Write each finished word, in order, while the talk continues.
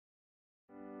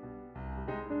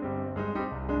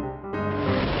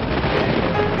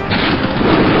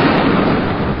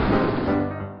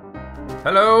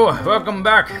Hello, welcome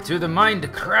back to the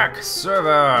Mindcrack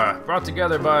server, brought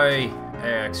together by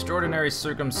extraordinary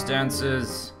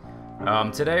circumstances.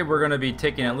 Today we're going to be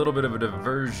taking a little bit of a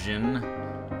diversion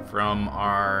from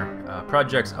our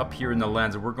projects up here in the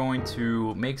lands. We're going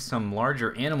to make some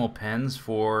larger animal pens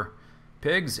for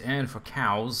pigs and for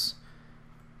cows.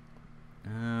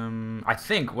 I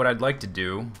think what I'd like to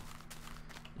do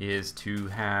is to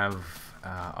have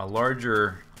a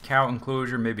larger cow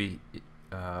enclosure, maybe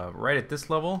right at this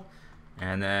level,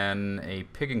 and then a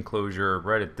pig enclosure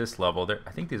right at this level.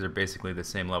 I think these are basically the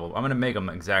same level. I'm going to make them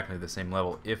exactly the same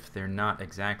level if they're not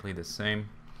exactly the same.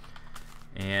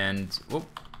 And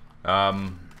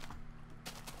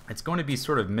it's going to be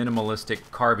sort of minimalistic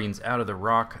carvings out of the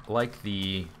rock, like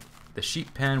the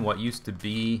sheep pen, what used to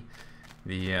be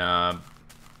the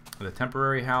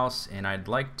temporary house. And I'd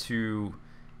like to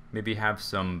maybe have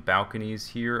some balconies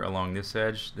here along this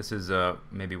edge. This is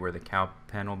maybe where the cow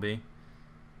pen will be.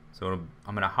 So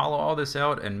I'm going to hollow all this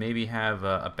out and maybe have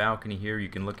a balcony here. You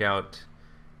can look out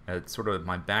at sort of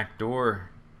my back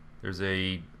door. There's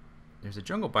a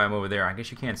jungle biome over there. I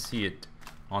guess you can't see it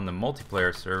on the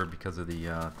multiplayer server because of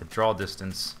the draw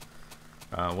distance.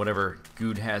 Whatever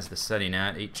Good has the setting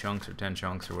at, 8 chunks or 10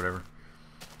 chunks or whatever.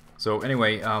 So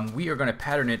anyway, we are going to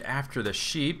pattern it after the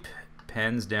sheep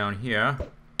pens down here.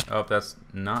 Oh, that's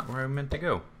not where I meant to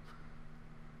go.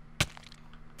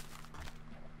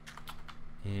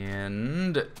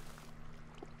 And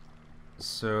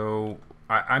so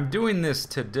I'm doing this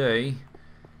today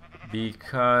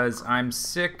because I'm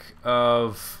sick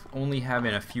of only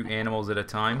having a few animals at a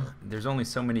time. There's only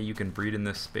so many you can breed in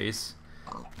this space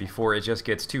before it just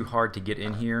gets too hard to get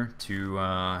in here to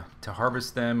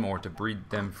harvest them or to breed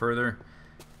them further.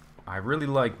 I really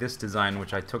like this design,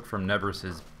 which I took from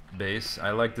Nevers's base.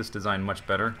 I like this design much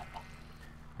better.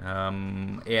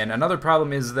 And another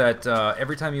problem is that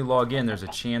every time you log in, there's a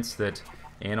chance that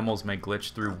animals may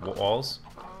glitch through walls.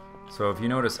 So if you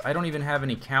notice, I don't even have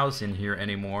any cows in here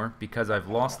anymore because I've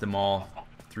lost them all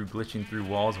through glitching through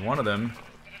walls. One of them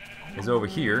is over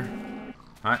here.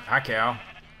 Hi, cow.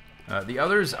 The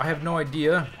others, I have no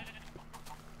idea.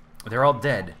 They're all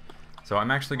dead. So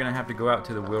I'm actually going to have to go out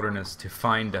to the wilderness to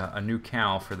find a new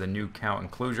cow for the new cow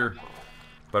enclosure.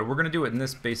 But we're going to do it in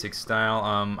this basic style.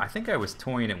 I think I was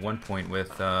toying at one point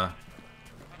with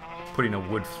putting a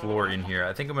wood floor in here.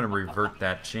 I think I'm going to revert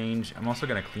that change. I'm also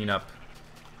going to clean up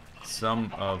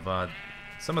some of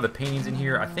the paintings in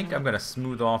here. I think I'm going to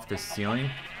smooth off this ceiling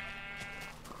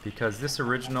because this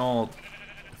original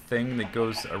thing that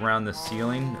goes around the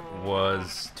ceiling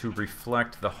was to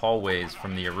reflect the hallways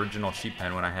from the original sheep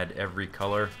pen when I had every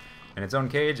color in its own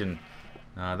cage, and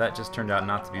that just turned out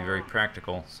not to be very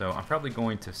practical. So I'm probably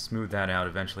going to smooth that out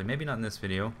eventually, maybe not in this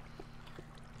video,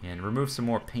 and remove some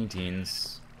more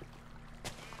paintings.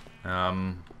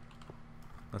 Let's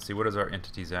see, what is our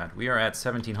entities at? We are at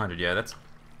 1700. Yeah,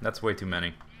 that's way too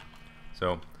many.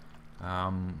 So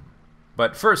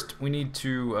but first we need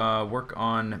to work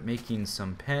on making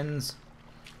some pens.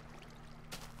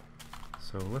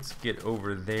 So let's get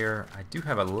over there. I do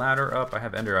have a ladder up. I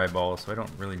have ender eyeballs, so I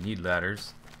don't really need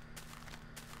ladders.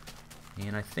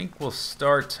 And I think we'll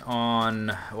start on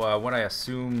what I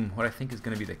think is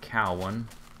going to be the cow one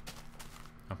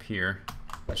up here.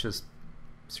 Let's just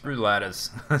screw the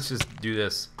ladders. Let's just do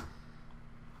this.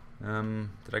 Did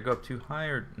I go up too high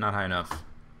or not high enough?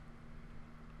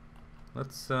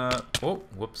 Let's oh,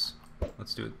 whoops.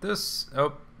 Let's do it this.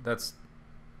 Oh, that's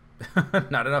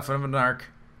not enough of an arc.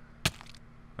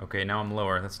 Okay, now I'm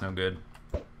lower. That's no good.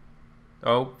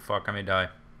 Oh, fuck, I may die.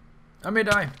 I may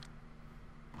die.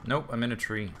 Nope, I'm in a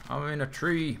tree. I'm in a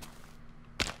tree.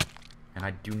 And I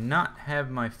do not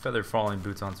have my feather falling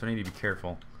boots on, so I need to be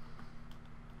careful.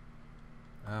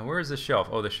 Where is the shelf?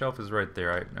 Oh, the shelf is right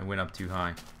there. I went up too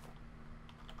high.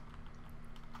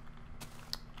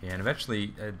 And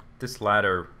eventually, this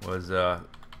ladder was a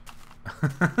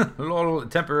little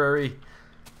temporary.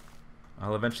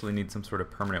 I'll eventually need some sort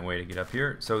of permanent way to get up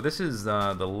here. So this is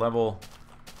the level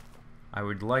I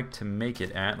would like to make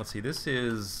it at. Let's see, this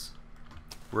is...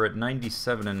 We're at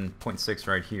 97.6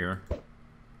 right here.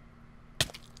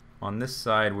 On this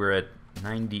side, we're at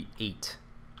 98.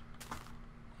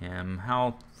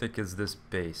 How thick is this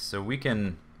base? So we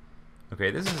can...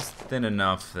 Okay, this is thin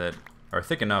enough that... Or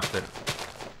thick enough that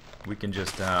we can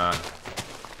just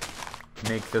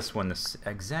make this one the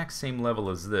exact same level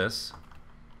as this.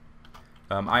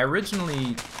 I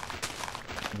originally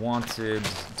wanted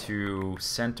to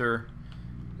center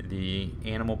the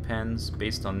animal pens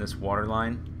based on this water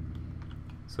line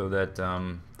so that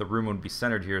the room would be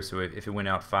centered here, so if it went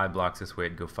out 5 blocks this way,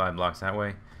 it'd go 5 blocks that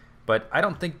way. But I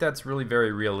don't think that's really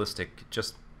very realistic,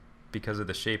 just because of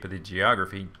the shape of the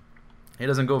geography, it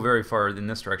doesn't go very far in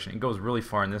this direction. It goes really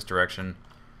far in this direction.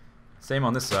 Same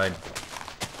on this side.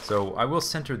 So I will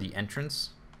center the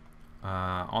entrance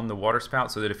on the water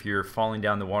spout, so that if you're falling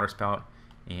down the water spout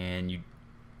and you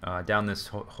down this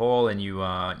hole and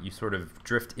you sort of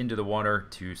drift into the water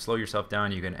to slow yourself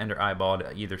down, you can enter eyeball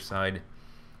to either side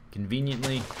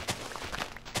conveniently.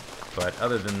 But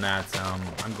other than that,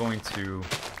 I'm going to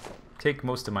take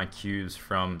most of my cues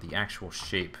from the actual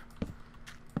shape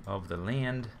of the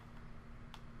land.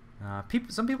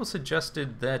 Some people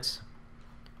suggested that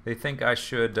they think I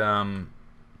should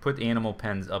put animal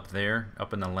pens up there,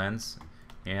 up in the lens,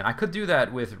 and I could do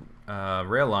that with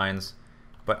rail lines,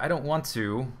 but I don't want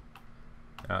to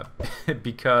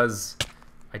because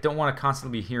I don't want to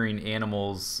constantly be hearing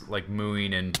animals like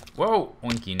mooing and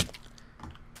oinking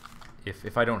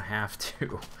if I don't have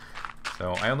to.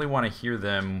 So I only want to hear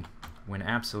them when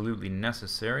absolutely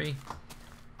necessary.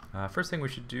 First thing we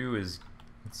should do is,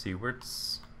 let's see,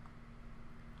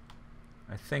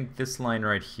 I think this line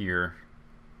right here.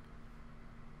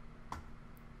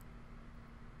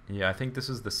 Yeah, I think this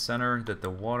is the center that the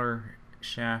water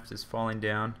shaft is falling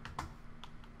down.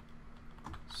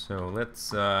 So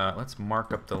let's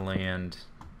mark up the land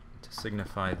to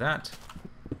signify that.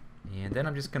 And then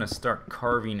I'm just going to start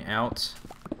carving out.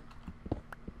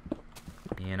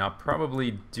 And I'll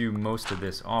probably do most of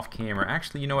this off camera.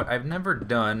 Actually, you know what? I've never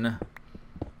done...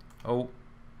 Oh,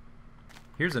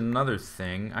 here's another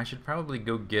thing. I should probably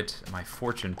go get my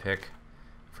fortune pick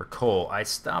for coal. I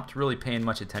stopped really paying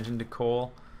much attention to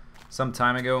coal some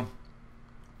time ago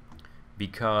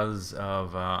because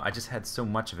of I just had so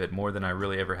much of it, more than I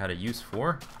really ever had a use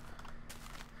for.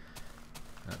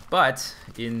 But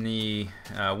in the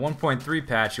 1.3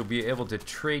 patch, you'll be able to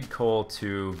trade coal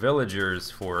to villagers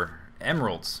for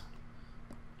emeralds.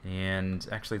 And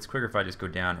actually, it's quicker if I just go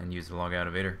down and use the log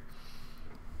elevator.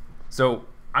 So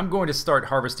I'm going to start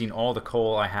harvesting all the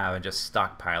coal I have and just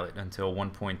stockpile it until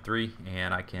 1.3,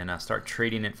 and I can start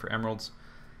trading it for emeralds.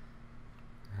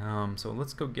 So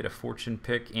let's go get a fortune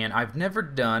pick. And I've never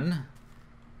done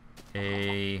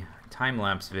a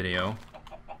time-lapse video.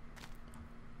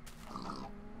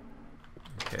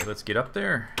 Okay, let's get up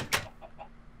there.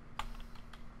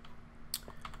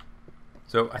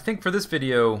 So I think for this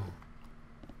video,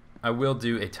 I will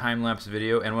do a time-lapse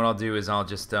video, and what I'll do is I'll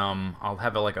just I'll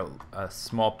have a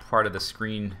small part of the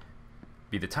screen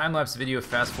be the time-lapse video,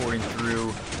 fast-forwarding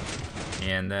through,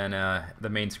 and then the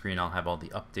main screen I'll have all the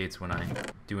updates when I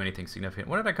do anything significant.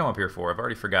 What did I come up here for? I've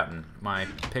already forgotten. My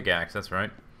pickaxe, that's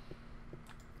right.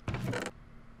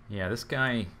 Yeah, this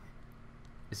guy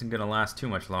isn't gonna last too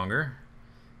much longer.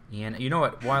 And you know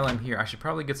what? While I'm here, I should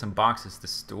probably get some boxes to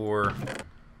store.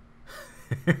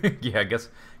 Yeah,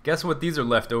 guess what these are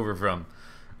left over from.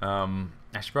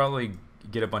 I should probably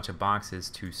get a bunch of boxes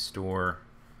to store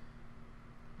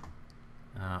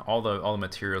all the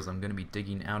materials I'm going to be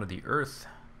digging out of the earth.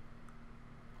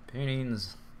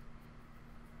 Paintings.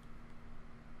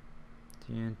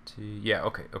 TNT. Yeah,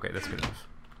 okay, that's good enough.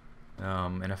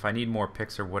 And if I need more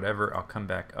picks or whatever, I'll come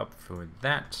back up for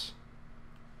that.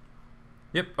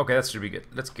 Yep, okay, that should be good.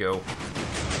 Let's go.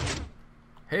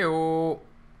 Hey-o!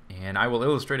 And I will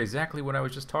illustrate exactly what I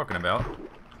was just talking about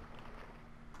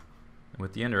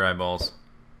with the ender eyeballs.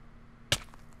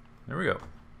 There we go.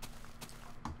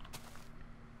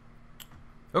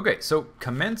 Okay, so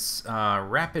commence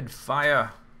rapid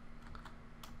fire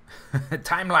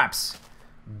time lapse.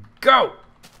 Go!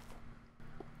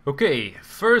 Okay,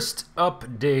 first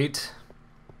update.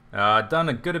 Done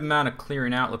a good amount of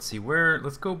clearing out. Let's see where.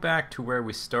 Let's go back to where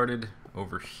we started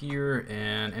over here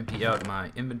and empty out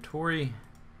my inventory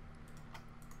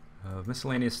of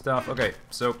miscellaneous stuff. Okay,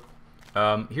 so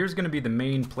here's going to be the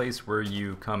main place where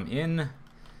you come in.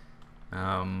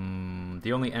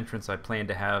 The only entrance I plan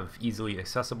to have easily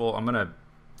accessible.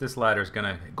 This ladder is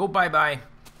gonna go bye-bye.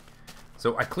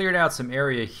 So I cleared out some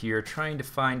area here, trying to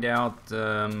find out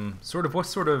what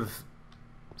sort of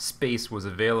space was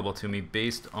available to me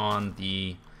based on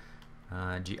the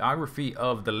geography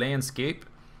of the landscape,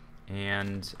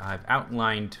 and I've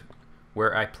outlined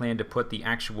where I plan to put the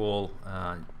actual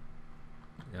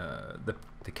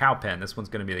the cow pen. This one's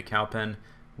going to be the cow pen,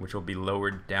 which will be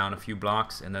lowered down a few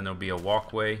blocks, and then there'll be a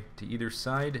walkway to either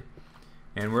side.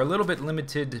 And we're a little bit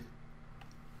limited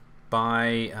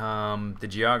by the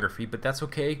geography, but that's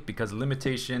okay, because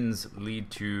limitations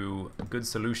lead to good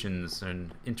solutions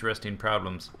and interesting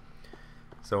problems.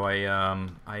 So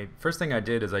first thing I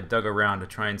did is I dug around to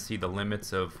try and see the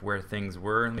limits of where things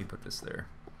were. Let me put this there.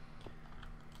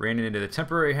 Ran into the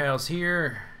temporary house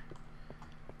here,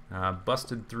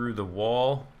 busted through the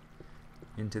wall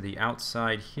into the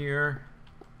outside here,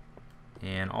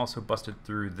 and also busted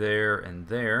through there and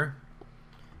there.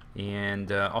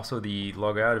 And also the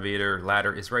log elevator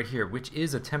ladder is right here, which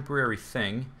is a temporary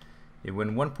thing.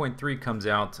 When 1.3 comes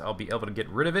out, I'll be able to get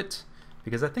rid of it,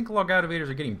 because I think log elevators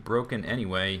are getting broken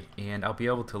anyway, and I'll be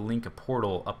able to link a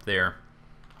portal up there,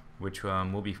 which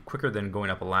will be quicker than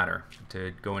going up a ladder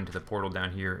to go into the portal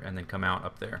down here and then come out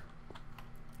up there.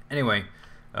 Anyway,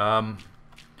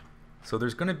 so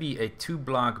there's going to be a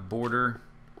 2-block border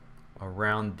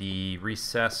around the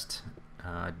recessed,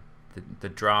 the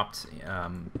dropped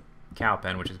cow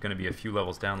pen, which is going to be a few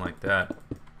levels down like that.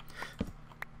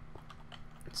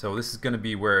 So this is going to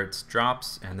be where it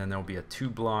drops, and then there'll be a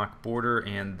 2-block border,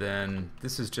 and then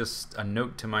this is just a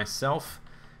note to myself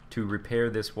to repair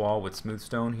this wall with smooth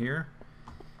stone here,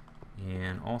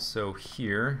 and also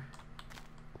here,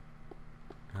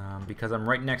 because I'm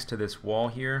right next to this wall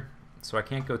here, so I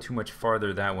can't go too much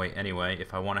farther that way anyway.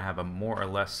 If I want to have a more or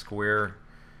less square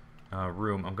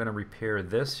room, I'm going to repair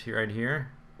this here, right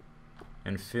here,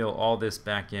 and fill all this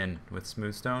back in with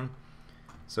smooth stone,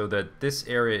 so that this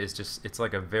area is just, it's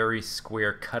like a very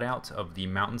square cutout of the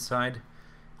mountainside.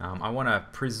 I want to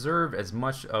preserve as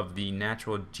much of the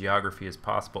natural geography as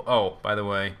possible. Oh, by the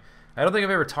way, I don't think I've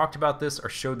ever talked about this or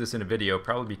showed this in a video,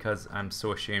 probably because I'm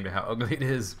so ashamed of how ugly it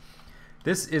is.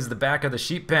 This is the back of the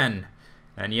sheep pen.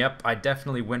 And yep, I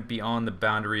definitely went beyond the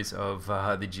boundaries of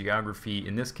the geography.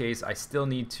 In this case, I still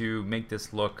need to make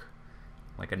this look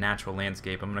like a natural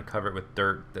landscape. I'm going to cover it with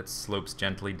dirt that slopes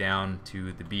gently down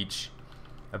to the beach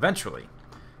eventually.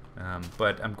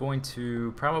 But I'm going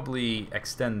to probably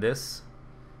extend this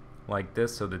like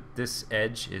this, so that this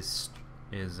edge is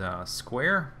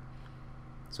square,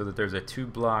 so that there's a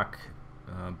 2-block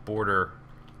border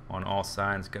on all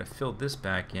sides. Going to fill this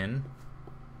back in,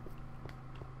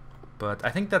 but I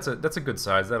think that's a good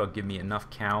size. That'll give me enough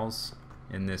cows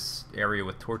in this area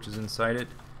with torches inside it.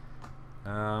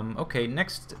 Okay,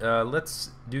 next let's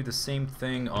do the same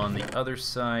thing on the other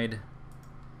side.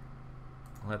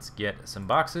 Let's get some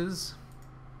boxes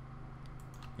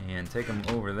and take them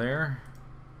over there.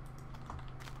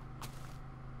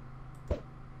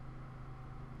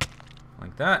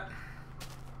 Like that.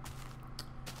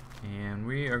 And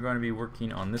we are going to be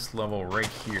working on this level right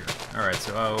here. Alright,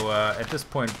 so at this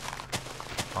point,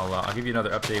 I'll give you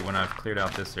another update when I've cleared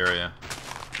out this area.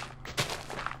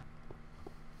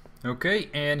 Okay,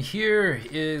 and here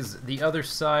is the other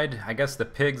side. I guess the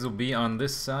pigs will be on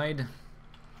this side.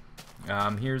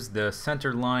 Here's the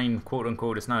center line, quote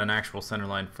unquote. It's not an actual center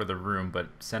line for the room, but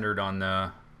centered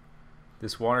on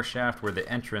this water shaft where the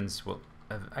entrance will,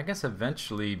 I guess,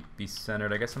 eventually be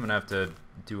centered. I guess I'm gonna have to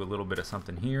do a little bit of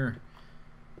something here.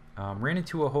 Ran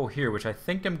into a hole here, which I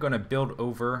think I'm gonna build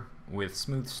over with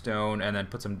smooth stone and then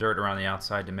put some dirt around the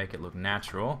outside to make it look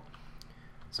natural.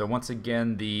 So once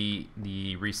again, the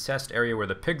recessed area where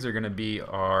the pigs are gonna be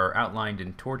are outlined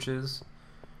in torches.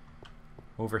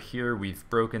 Over here we've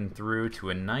broken through to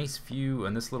a nice view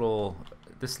on this little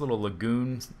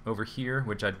lagoon over here,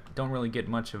 which I don't really get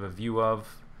much of a view of.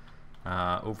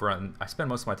 I spend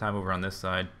most of my time over on this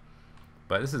side,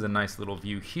 but this is a nice little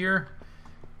view here.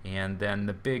 And then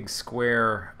the big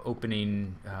square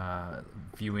opening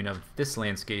viewing of this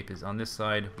landscape is on this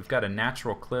side. We've got a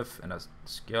natural cliff and a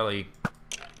skelly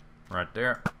right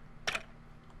there.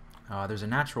 There's a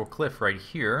natural cliff right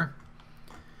here.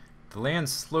 The land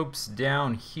slopes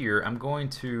down here. I'm going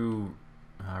to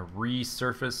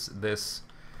resurface this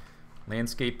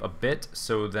landscape a bit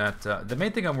so that the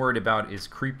main thing I'm worried about is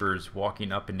creepers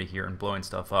walking up into here and blowing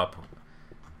stuff up.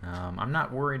 I'm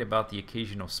not worried about the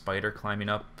occasional spider climbing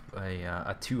up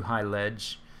a too high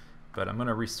ledge, but I'm going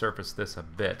to resurface this a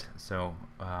bit. So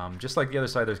just like the other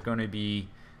side, there's going to be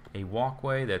a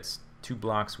walkway that's 2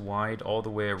 blocks wide all the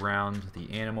way around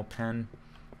the animal pen,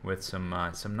 with some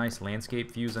nice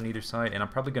landscape views on either side, and I'm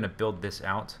probably going to build this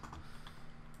out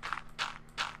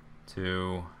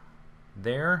to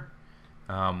there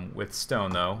with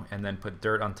stone though, and then put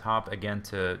dirt on top again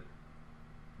to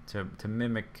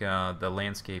mimic the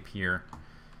landscape here.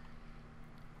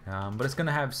 But it's going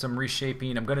to have some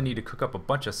reshaping. I'm going to need to cook up a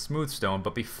bunch of smooth stone,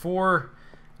 but before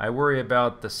I worry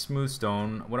about the smooth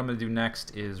stone, what I'm going to do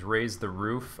next is raise the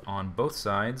roof on both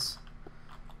sides.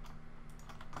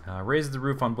 Raise the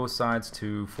roof on both sides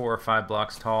to 4 or 5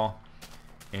 blocks tall,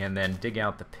 and then dig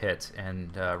out the pit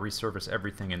and resurface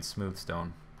everything in smooth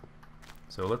stone.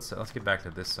 So let's get back to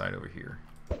this side over here.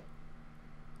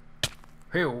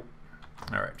 Hey, all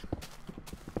right.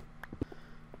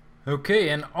 Okay,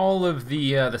 and all of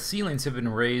the ceilings have been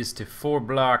raised to 4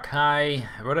 block high.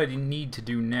 What I need to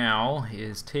do now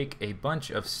is take a bunch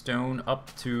of stone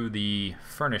up to the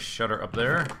furnace shutter up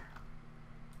there.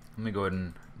 Let me go ahead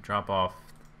and drop off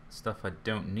stuff I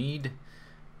don't need.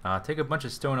 Take a bunch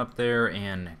of stone up there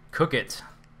and cook it.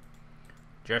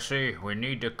 Jesse, we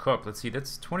need to cook. Let's see,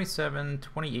 that's 27,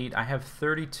 28. I have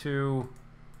 32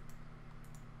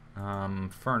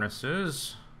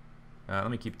 furnaces. Let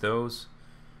me keep those.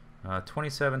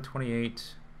 27,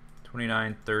 28,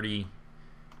 29, 30,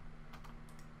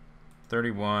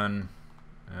 31.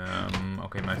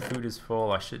 Okay, my food is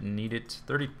full. I shouldn't need it.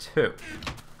 32.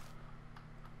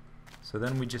 So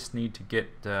then we just need to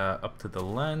get up to the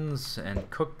lens and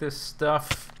cook this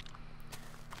stuff.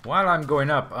 While I'm going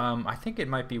up, I think it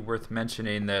might be worth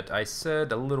mentioning that I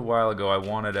said a little while ago I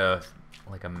wanted a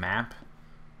map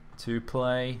to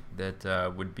play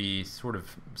that would be sort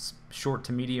of short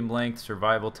to medium length,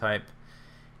 survival type.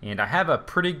 And I have a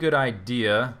pretty good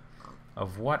idea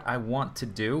of what I want to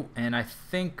do, and I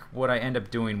think what I end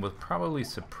up doing will probably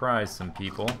surprise some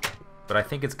people, but I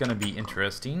think it's going to be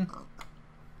interesting.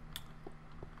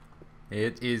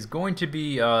 It is going to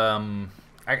be, I'm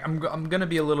going to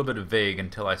be a little bit vague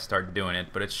until I start doing it,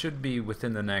 but it should be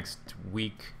within the next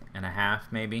week and a half,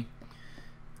 maybe.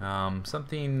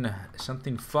 Something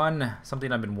fun,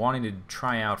 something I've been wanting to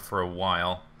try out for a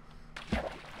while.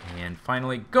 And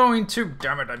finally going to,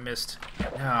 damn it, I missed.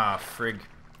 Ah, frig.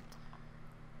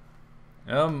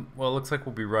 Well, it looks like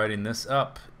we'll be writing this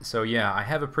up. So yeah, I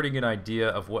have a pretty good idea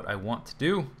of what I want to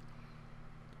do.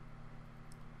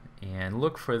 And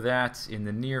look for that in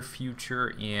the near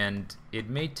future, and it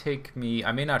may take me,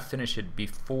 I may not finish it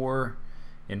before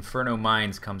Inferno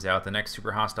Mines comes out, the next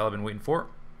super hostile I've been waiting for.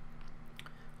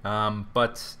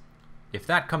 But if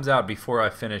that comes out before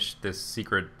I finish this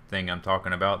secret thing I'm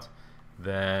talking about,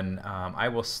 then I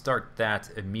will start that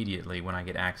immediately when I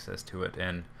get access to it.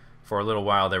 And for a little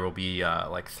while there will be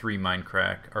like 3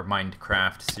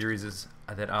 Mindcraft series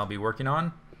that I'll be working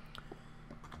on.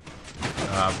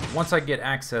 Once I get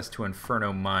access to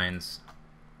Inferno Mines,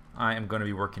 I am going to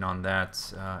be working on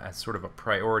that as sort of a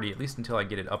priority, at least until I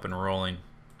get it up and rolling.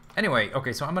 Anyway,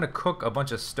 okay, so I'm going to cook a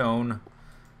bunch of stone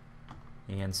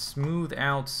and smooth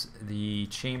out the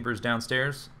chambers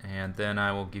downstairs, and then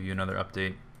I will give you another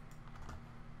update.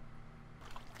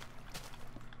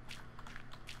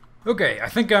 Okay, I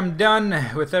think I'm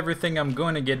done with everything I'm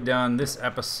going to get done this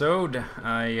episode.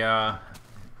 I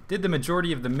did the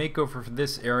majority of the makeover for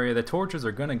this area. The torches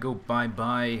are going to go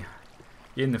bye-bye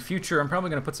in the future. I'm probably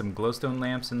going to put some glowstone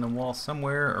lamps in the wall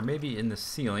somewhere, or maybe in the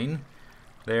ceiling.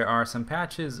 There are some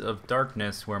patches of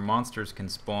darkness where monsters can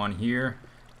spawn here,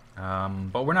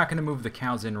 but we're not going to move the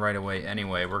cows in right away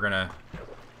anyway. We're going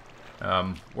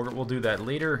to we'll do that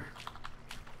later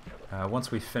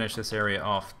once we finish this area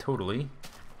off totally.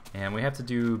 And we have to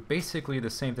do basically the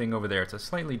same thing over there. It's a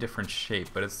slightly different shape,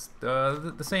 but it's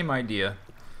the same idea.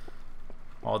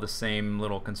 All the same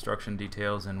little construction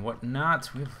details and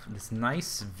whatnot. We have this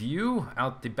nice view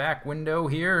out the back window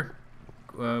here.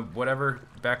 Whatever,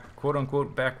 back,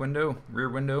 quote-unquote back window, rear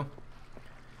window.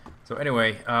 So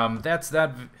anyway, that's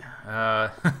that.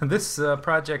 This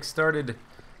project started,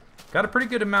 got a pretty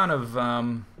good amount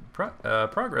of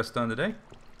progress done today.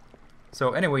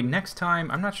 So anyway, next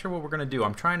time, I'm not sure what we're going to do.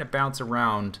 I'm trying to bounce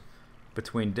around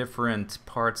between different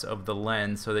parts of the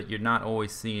lens so that you're not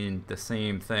always seeing the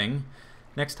same thing.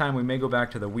 Next time we may go back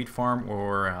to the wheat farm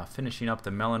or finishing up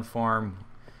the melon farm.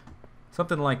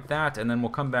 Something like that, and then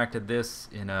we'll come back to this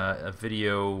in a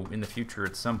video in the future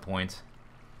at some point.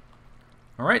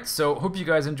 Alright, so hope you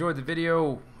guys enjoyed the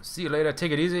video. See you later.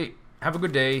 Take it easy. Have a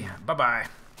good day. Bye-bye.